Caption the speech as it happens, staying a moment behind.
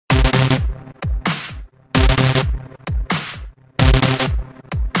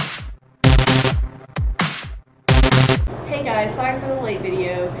guys, sorry for the late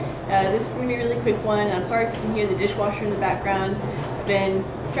video. This is going to be a really quick one. I'm sorry if you can hear the dishwasher in the background. I've been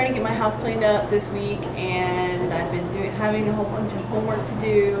trying to get my house cleaned up this week, and I've been having a whole bunch of homework to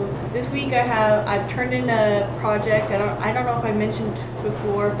do. This week I've turned in a project. I don't know if I mentioned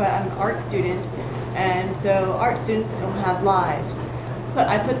before, but I'm an art student, and so art students don't have lives. But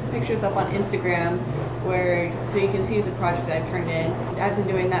I put some pictures up on Instagram so you can see the project I've turned in. I've been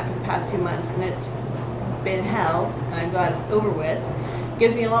doing that for the past 2 months, and it's been hell, and I'm glad it's over with. It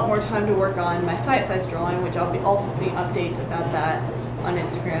gives me a lot more time to work on my site size drawing, which I'll be also putting updates about that on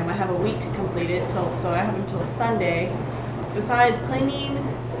Instagram. I have a week to complete it, so I have until Sunday. Besides cleaning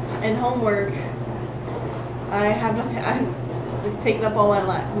and homework, I have nothing. It's taken up all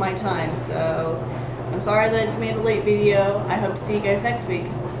my time, so I'm sorry that I made a late video. I hope to see you guys next week.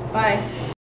 Bye.